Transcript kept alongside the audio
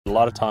A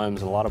lot of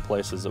times in a lot of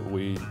places that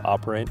we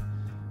operate,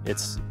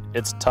 it's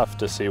tough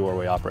to see where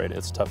we operate.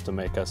 It's tough to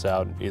make us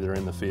out either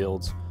in the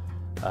fields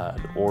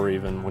or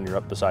even when you're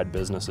up beside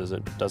businesses.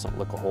 It doesn't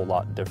look a whole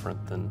lot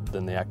different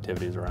than the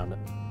activities around it.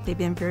 They've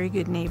been very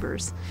good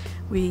neighbors.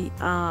 We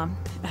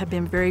have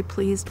been very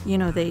pleased. You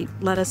know, they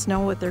let us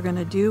know what they're going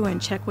to do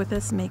and check with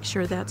us, make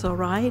sure that's all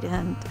right,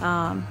 and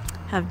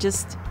have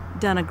just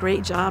done a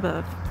great job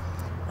of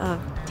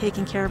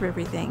taking care of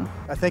everything.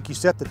 I think you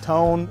set the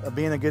tone of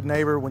being a good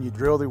neighbor when you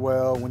drill the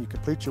well, when you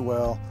complete your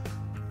well,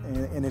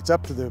 and it's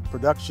up to the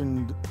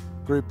production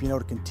group, you know,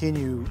 to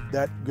continue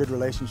that good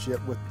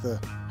relationship with the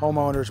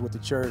homeowners, with the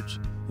church,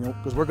 you know,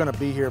 because we're going to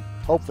be here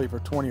hopefully for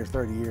 20 or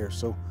 30 years.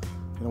 So,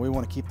 you know, we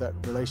want to keep that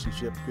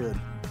relationship good.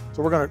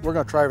 So we're going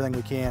to try everything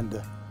we can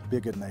to be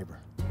a good neighbor.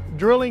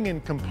 Drilling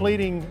and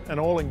completing an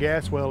oil and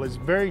gas well is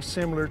very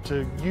similar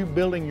to you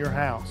building your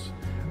house.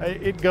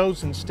 It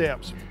goes in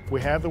steps. We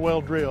have the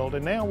well drilled,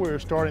 and now we're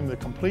starting the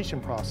completion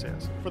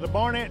process. For the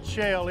Barnett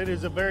Shale, it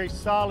is a very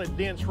solid,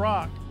 dense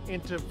rock,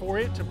 and for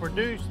it to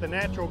produce the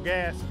natural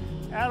gas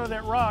out of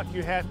that rock,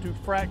 you have to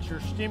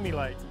fracture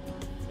stimulate.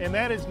 And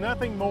that is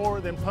nothing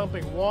more than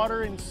pumping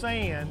water and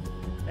sand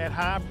at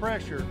high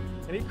pressure,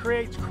 and it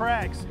creates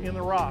cracks in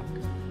the rock,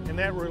 and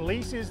that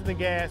releases the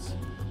gas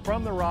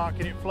from the rock,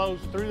 and it flows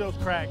through those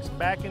cracks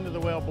back into the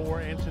well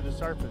bore and to the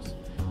surface.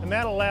 And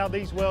that allowed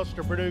these wells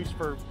to produce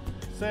for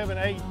 7,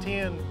 8,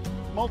 10,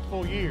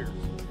 multiple years.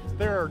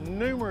 There are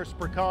numerous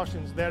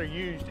precautions that are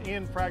used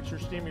in fracture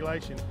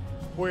stimulation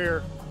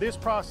where this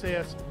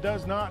process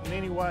does not in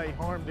any way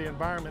harm the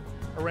environment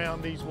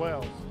around these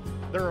wells.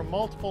 There are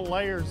multiple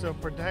layers of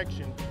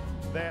protection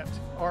that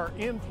are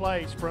in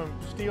place, from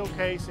steel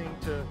casing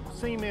to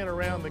cement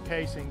around the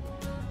casing,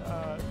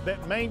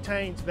 that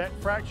maintains that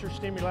fracture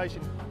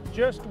stimulation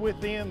just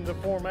within the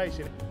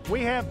formation.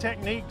 We have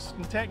techniques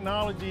and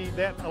technology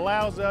that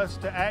allows us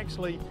to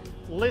actually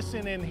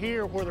listen and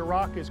hear where the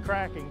rock is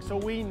cracking, so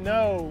we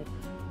know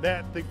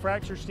that the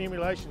fracture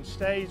stimulation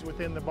stays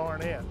within the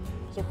Barnett.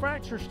 So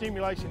fracture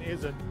stimulation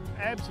is an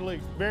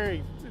absolute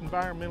very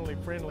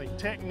environmentally friendly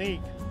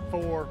technique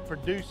for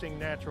producing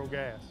natural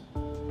gas.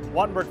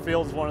 Wattenberg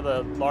Field is one of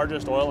the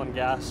largest oil and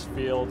gas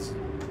fields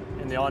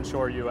in the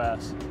onshore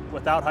U.S.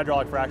 Without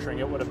hydraulic fracturing,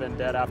 it would have been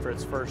dead after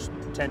its first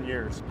 10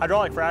 years.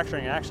 Hydraulic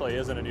fracturing actually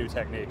isn't a new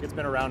technique. It's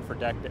been around for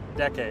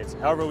decades.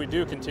 However, we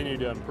do continue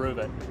to improve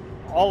it.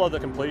 All of the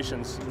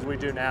completions we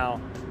do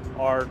now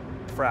are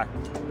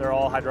fracked. They're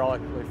all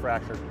hydraulically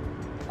fractured.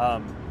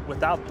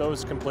 Without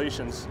those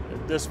completions,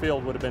 this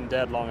field would have been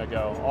dead long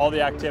ago. All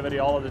the activity,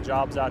 all of the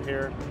jobs out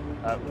here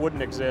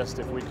wouldn't exist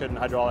if we couldn't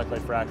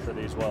hydraulically fracture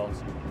these wells.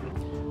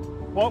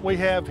 What we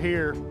have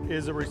here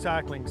is a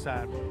recycling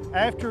site.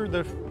 After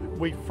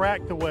we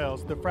frack the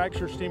wells, the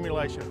fracture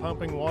stimulation,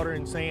 pumping water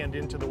and sand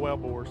into the well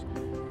bores,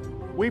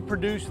 we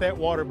produce that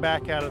water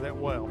back out of that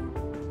well.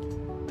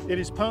 It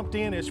is pumped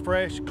in as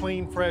fresh,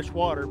 clean, fresh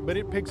water, but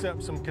it picks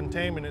up some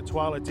contaminants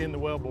while it's in the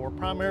well bore,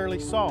 primarily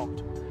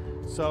salt.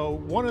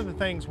 So one of the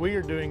things we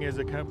are doing as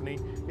a company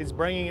is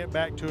bringing it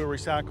back to a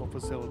recycle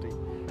facility.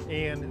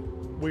 And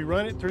we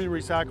run it through the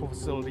recycle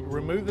facility,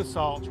 remove the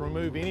salts,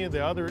 remove any of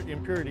the other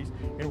impurities,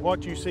 and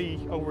what you see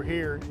over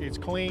here is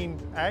clean,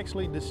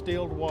 actually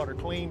distilled water,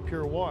 clean,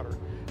 pure water.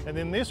 And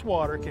then this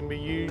water can be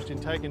used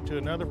and taken to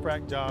another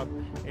frac job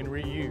and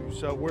reused.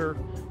 So we're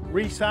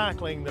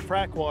recycling the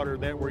frac water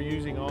that we're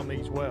using on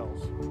these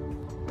wells.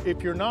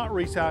 If you're not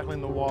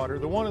recycling the water,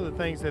 one of the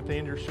things that the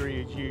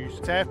industry has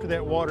used is after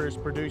that water is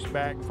produced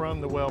back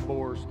from the well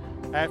bores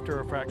after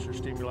a fracture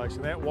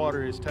stimulation, that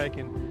water is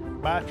taken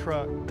by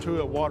truck to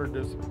a water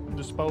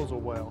disposal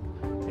well,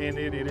 and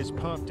it is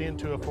pumped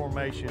into a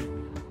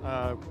formation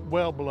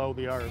well below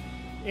the earth.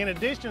 In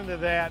addition to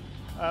that,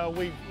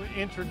 we've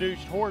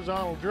introduced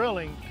horizontal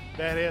drilling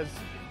that has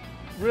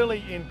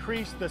really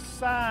increased the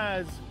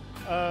size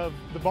of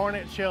the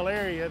Barnett Shale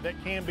area that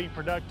can be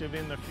productive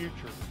in the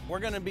future. We're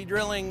going to be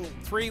drilling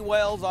 3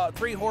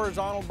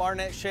 horizontal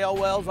Barnett Shale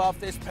wells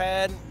off this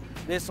pad.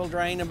 This will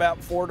drain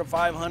about 400 to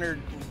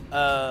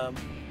 500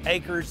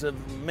 acres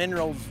of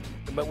minerals,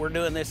 but we're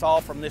doing this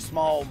all from this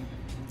small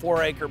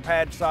 4-acre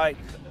pad site.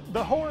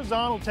 The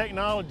horizontal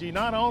technology,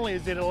 not only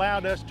has it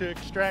allowed us to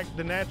extract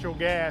the natural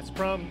gas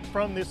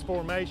from this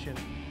formation,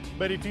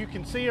 but if you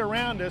can see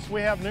around us,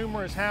 we have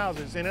numerous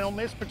houses, and on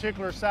this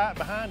particular site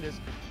behind us,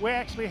 we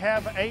actually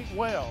have 8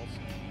 wells.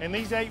 And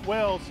these 8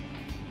 wells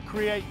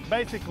create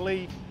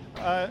basically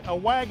a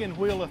wagon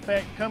wheel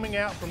effect coming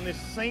out from this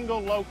single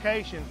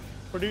location,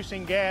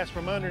 producing gas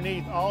from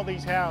underneath all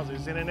these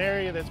houses in an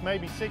area that's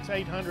maybe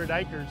 600-800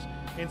 acres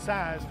in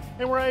size,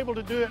 and we're able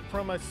to do it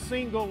from a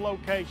single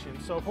location.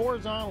 So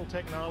horizontal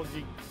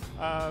technology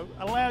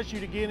allows you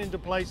to get into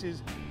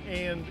places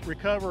and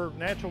recover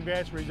natural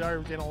gas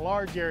reserves in a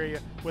large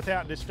area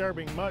without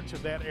disturbing much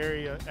of that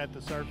area at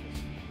the surface.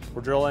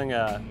 We're drilling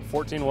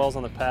 14 wells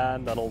on the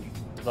pad that'll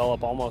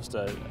develop almost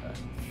a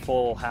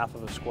full half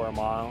of a square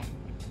mile.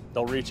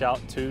 They'll reach out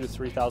 2,000 to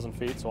 3,000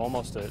 feet, so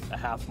almost a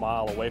half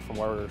mile away from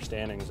where we're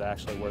standing is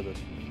actually where the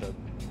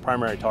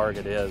primary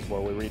target is,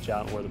 where we reach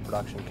out and where the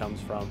production comes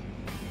from.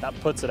 That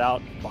puts it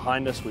out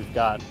behind us. We've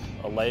got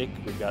a lake,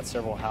 we've got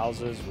several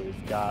houses,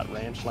 we've got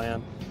ranch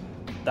land.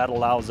 That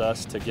allows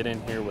us to get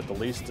in here with the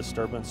least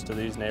disturbance to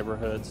these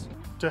neighborhoods.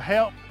 To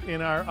help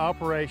in our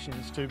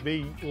operations to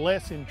be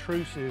less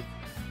intrusive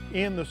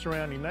in the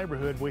surrounding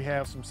neighborhood, we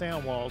have some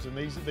sound walls, and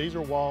these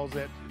are walls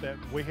that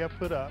we have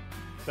put up.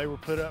 They were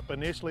put up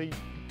initially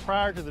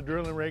prior to the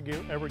drilling rig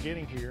ever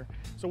getting here,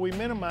 so we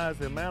minimize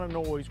the amount of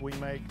noise we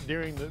make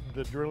during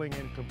the drilling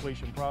and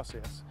completion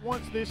process.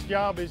 Once this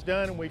job is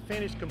done and we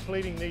finish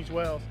completing these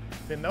wells,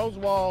 then those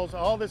walls,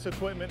 all this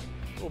equipment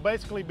will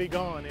basically be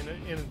gone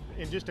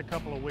in just a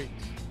couple of weeks.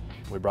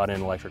 We brought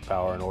in electric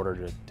power in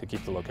order to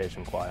keep the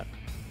location quiet.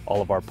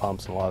 All of our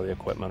pumps and a lot of the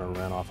equipment are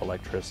ran off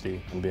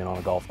electricity, and being on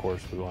a golf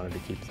course, we wanted to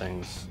keep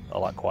things a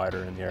lot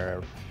quieter in the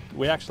area.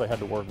 We actually had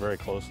to work very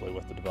closely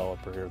with the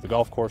developer here. The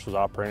golf course was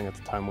operating at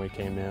the time we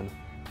came in,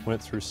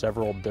 went through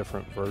several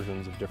different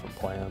versions of different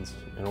plans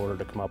in order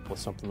to come up with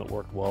something that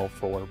worked well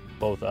for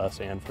both us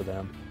and for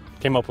them.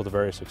 Came up with a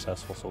very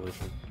successful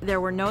solution.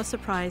 There were no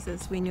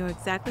surprises. We knew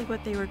exactly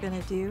what they were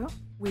going to do.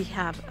 We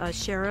have a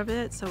share of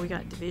it, so we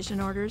got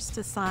division orders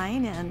to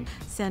sign and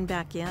send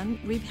back in.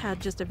 We've had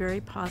just a very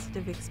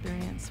positive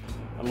experience.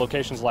 On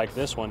locations like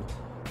this one,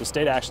 the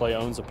state actually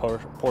owns a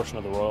portion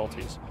of the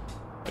royalties.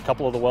 A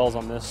couple of the wells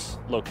on this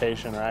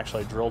location are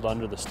actually drilled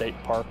under the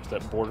state park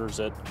that borders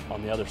it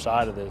on the other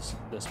side of this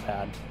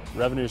pad.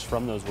 Revenues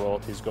from those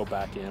royalties go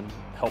back in,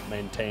 help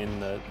maintain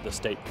the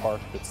state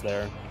park that's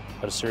there.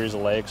 Got a series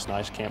of lakes,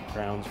 nice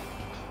campgrounds,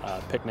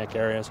 picnic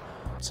areas.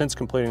 Since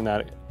completing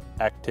that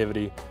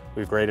activity,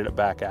 we've graded it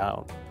back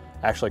out,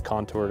 actually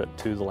contoured it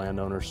to the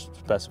landowner's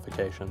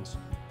specifications.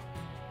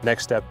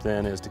 Next step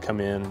then is to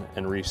come in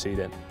and reseed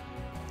it.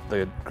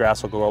 The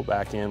grass will go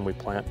back in, we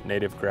plant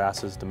native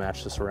grasses to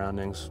match the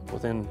surroundings.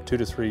 Within 2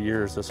 to 3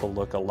 years, this will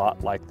look a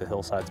lot like the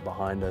hillsides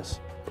behind us.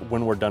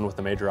 When we're done with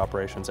the major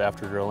operations,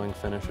 after drilling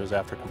finishes,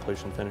 after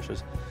completion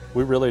finishes,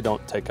 we really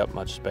don't take up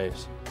much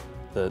space.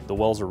 The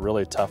wells are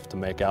really tough to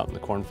make out in the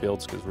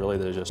cornfields because really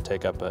they just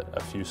take up a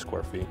few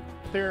square feet.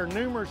 There are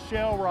numerous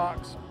shale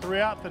rocks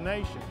throughout the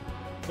nation.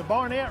 The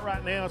Barnett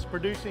right now is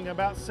producing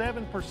about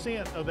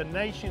 7% of the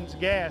nation's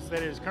gas that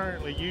it is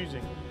currently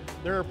using.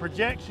 There are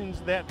projections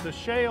that the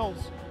shale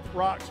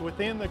rocks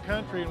within the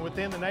country and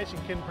within the nation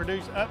can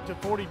produce up to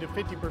 40 to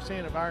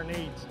 50% of our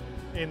needs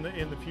in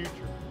the future.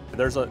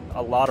 There's a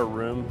lot of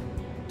room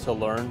to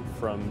learn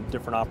from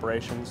different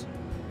operations.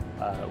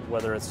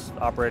 Whether it's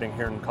operating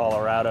here in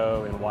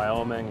Colorado, in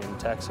Wyoming, in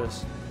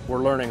Texas, we're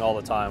learning all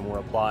the time. We're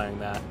applying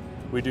that.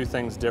 We do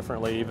things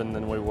differently even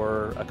than we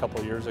were a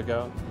couple years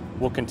ago.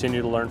 We'll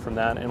continue to learn from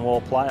that, and we'll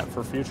apply it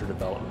for future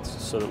developments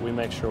so that we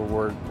make sure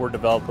we're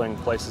developing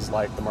places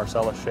like the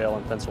Marcellus Shale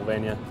in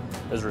Pennsylvania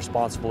as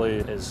responsibly,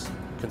 as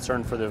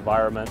concerned for the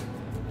environment,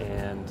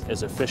 and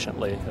as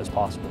efficiently as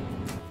possible.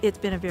 It's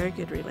been a very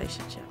good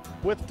relationship.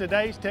 With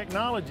today's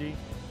technology,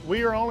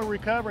 we are only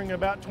recovering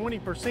about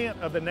 20%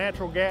 of the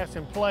natural gas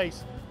in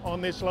place on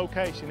this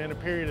location in a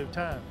period of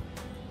time.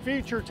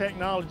 Future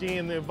technology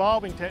and the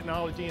evolving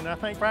technology, and I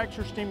think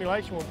fracture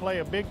stimulation will play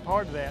a big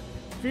part of that.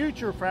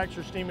 Future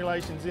fracture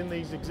stimulations in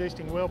these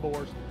existing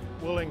wellbores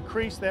will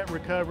increase that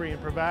recovery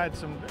and provide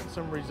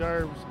some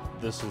reserves.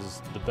 This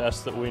is the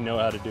best that we know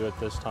how to do at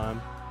this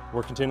time.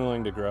 We're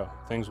continuing to grow.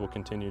 Things will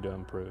continue to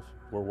improve.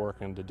 We're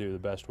working to do the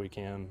best we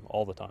can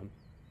all the time.